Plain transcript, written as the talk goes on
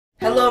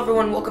Hello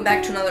everyone, welcome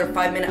back to another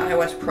 5-minute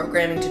iOS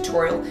programming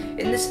tutorial.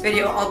 In this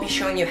video, I'll be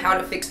showing you how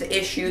to fix the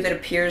issue that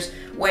appears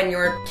when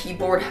your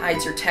keyboard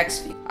hides your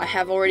text field. I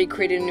have already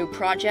created a new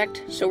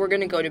project, so we're going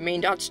to go to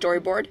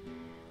main.storyboard.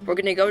 We're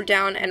going to go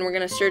down and we're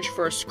going to search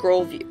for a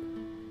scroll view.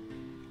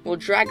 We'll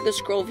drag the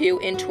scroll view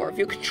into our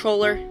view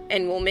controller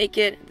and we'll make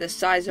it the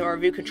size of our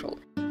view controller.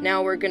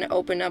 Now we're going to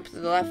open up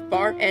the left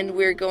bar and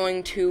we're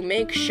going to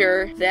make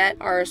sure that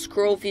our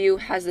scroll view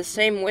has the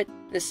same width,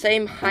 the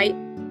same height,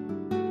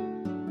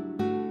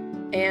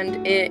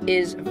 and it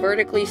is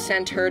vertically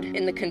centered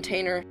in the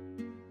container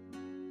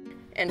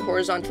and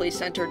horizontally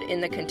centered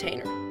in the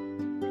container.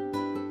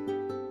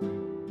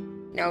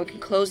 Now we can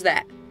close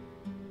that.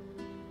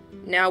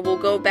 Now we'll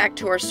go back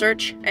to our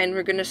search and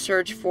we're going to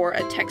search for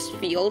a text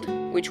field,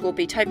 which we'll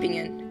be typing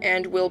in,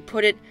 and we'll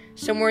put it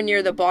somewhere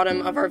near the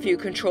bottom of our view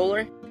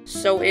controller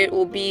so it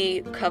will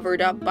be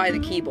covered up by the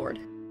keyboard.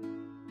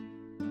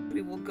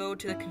 We will go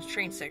to the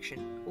constraints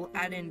section. We'll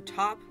add in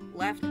top,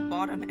 left,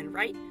 bottom, and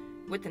right,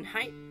 width and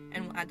height,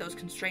 and we'll add those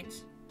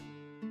constraints.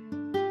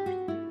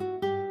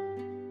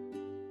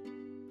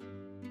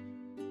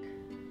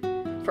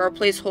 For our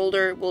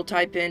placeholder, we'll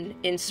type in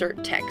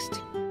insert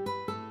text.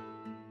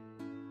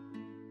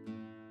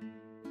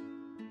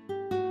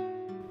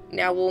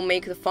 Now we'll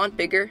make the font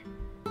bigger,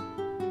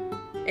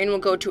 and we'll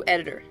go to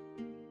editor.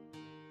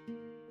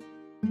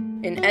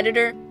 In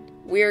editor,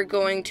 we are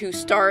going to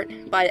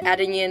start by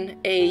adding in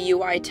a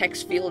UI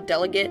text field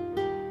delegate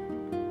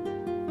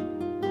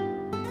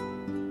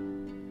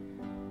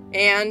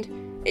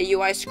and a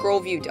UI scroll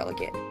view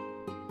delegate.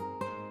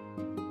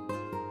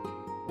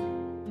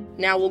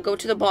 Now we'll go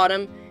to the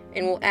bottom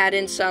and we'll add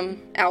in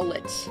some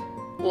outlets.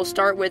 We'll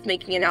start with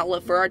making an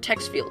outlet for our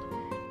text field.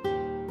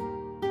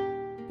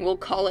 We'll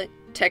call it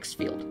text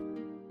field.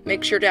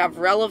 Make sure to have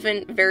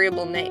relevant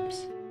variable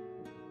names.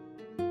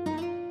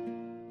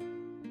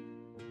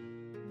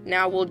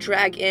 Now we'll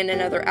drag in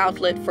another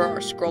outlet for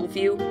our scroll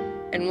view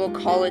and we'll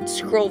call it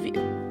scroll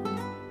view.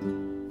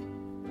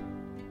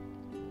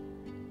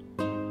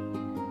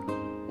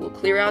 We'll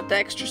clear out the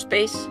extra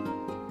space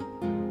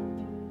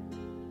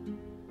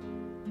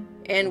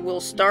and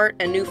we'll start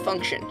a new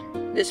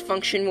function. This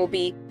function will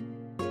be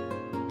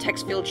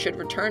text field should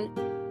return.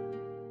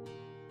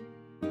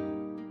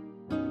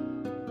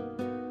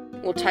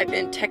 We'll type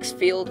in text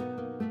field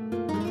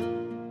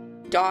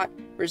dot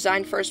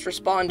resign first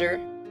responder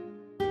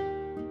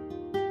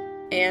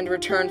and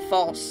return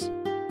false.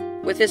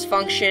 With this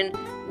function,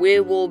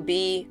 we'll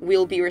be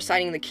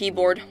reciting the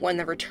keyboard when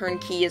the return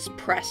key is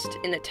pressed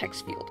in the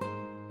text field.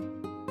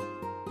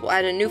 We'll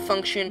add a new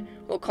function.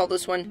 We'll call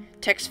this one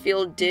text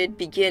field did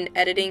begin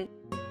editing.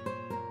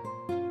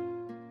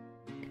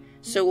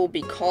 So it will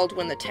be called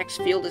when the text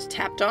field is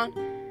tapped on.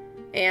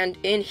 And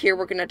in here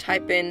we're going to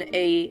type in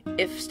a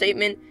if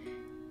statement.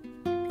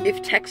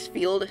 If text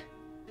field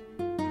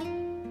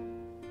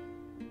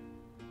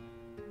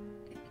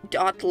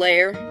dot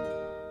layer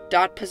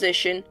dot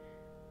position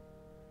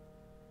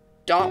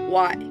dot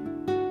y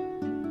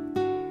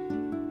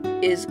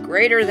is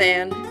greater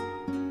than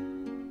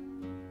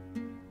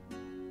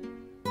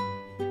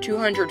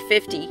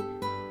 250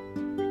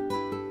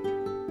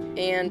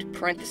 and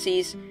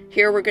parentheses.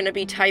 Here we're going to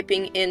be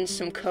typing in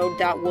some code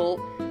that will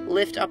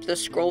lift up the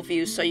scroll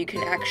view so you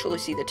can actually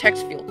see the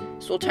text field.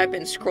 So we'll type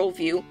in scroll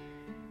view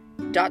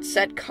dot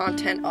set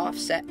content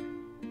offset,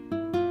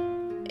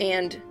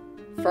 and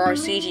for our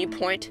CG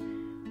point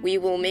we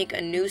will make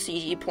a new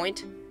CG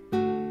point.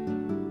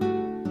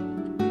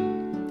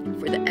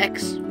 For the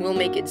X, we'll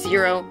make it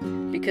 0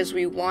 because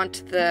we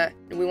want the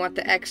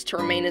X to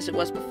remain as it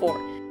was before.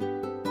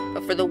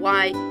 But for the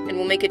Y, and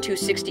we'll make it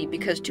 260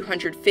 because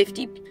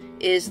 250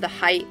 is the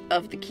height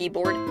of the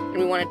keyboard and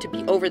we want it to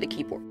be over the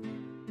keyboard.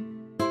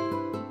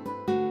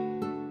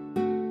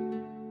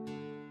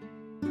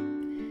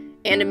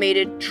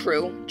 Animated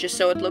true, just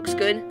so it looks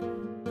good.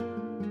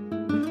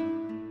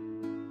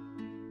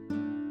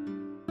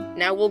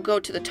 Now we'll go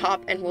to the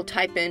top and we'll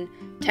type in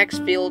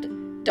text field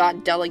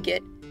dot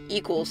delegate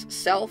equals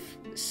self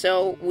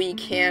so we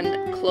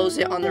can close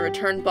it on the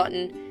return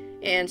button,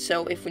 and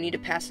so if we need to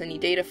pass any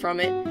data from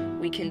it,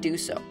 we can do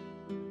so.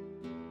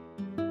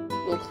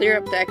 We'll clear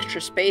up the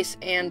extra space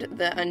and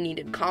the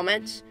unneeded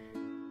comments.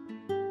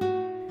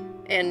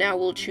 And now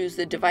we'll choose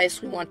the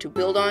device we want to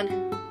build on,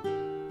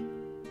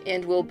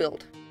 and we'll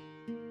build.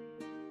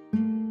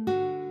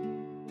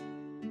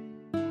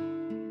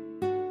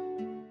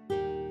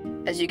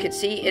 As you can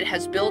see, it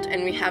has built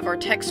and we have our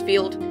text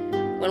field.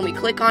 When we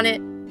click on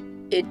it,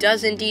 it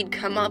does indeed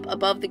come up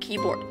above the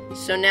keyboard.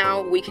 So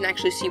now we can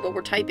actually see what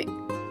we're typing.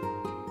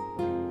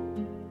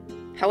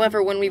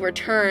 However, when we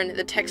return,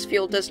 the text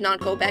field does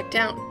not go back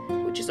down,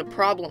 which is a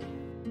problem.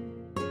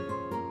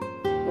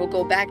 We'll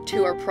go back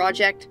to our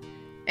project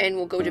and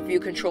we'll go to view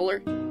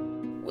controller.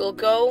 We'll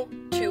go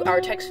to our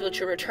text field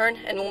should return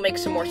and we'll make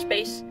some more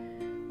space.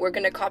 We're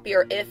going to copy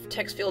our if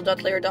text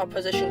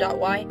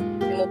field.layer.position.y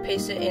and we'll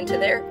paste it into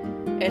there.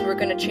 And we're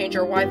going to change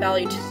our y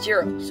value to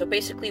 0. So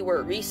basically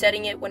we're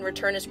resetting it when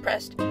return is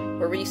pressed,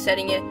 we're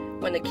resetting it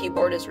when the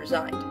keyboard is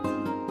resigned.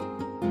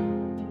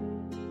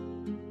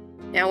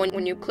 Now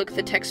when you click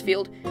the text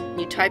field,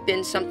 you type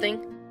in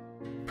something,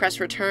 press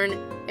return,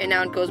 and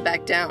now it goes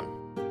back down.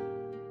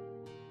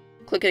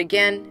 Click it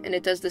again, and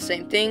it does the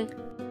same thing.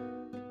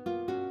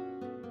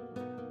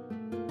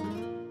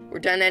 We're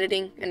done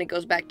editing, and it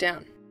goes back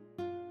down.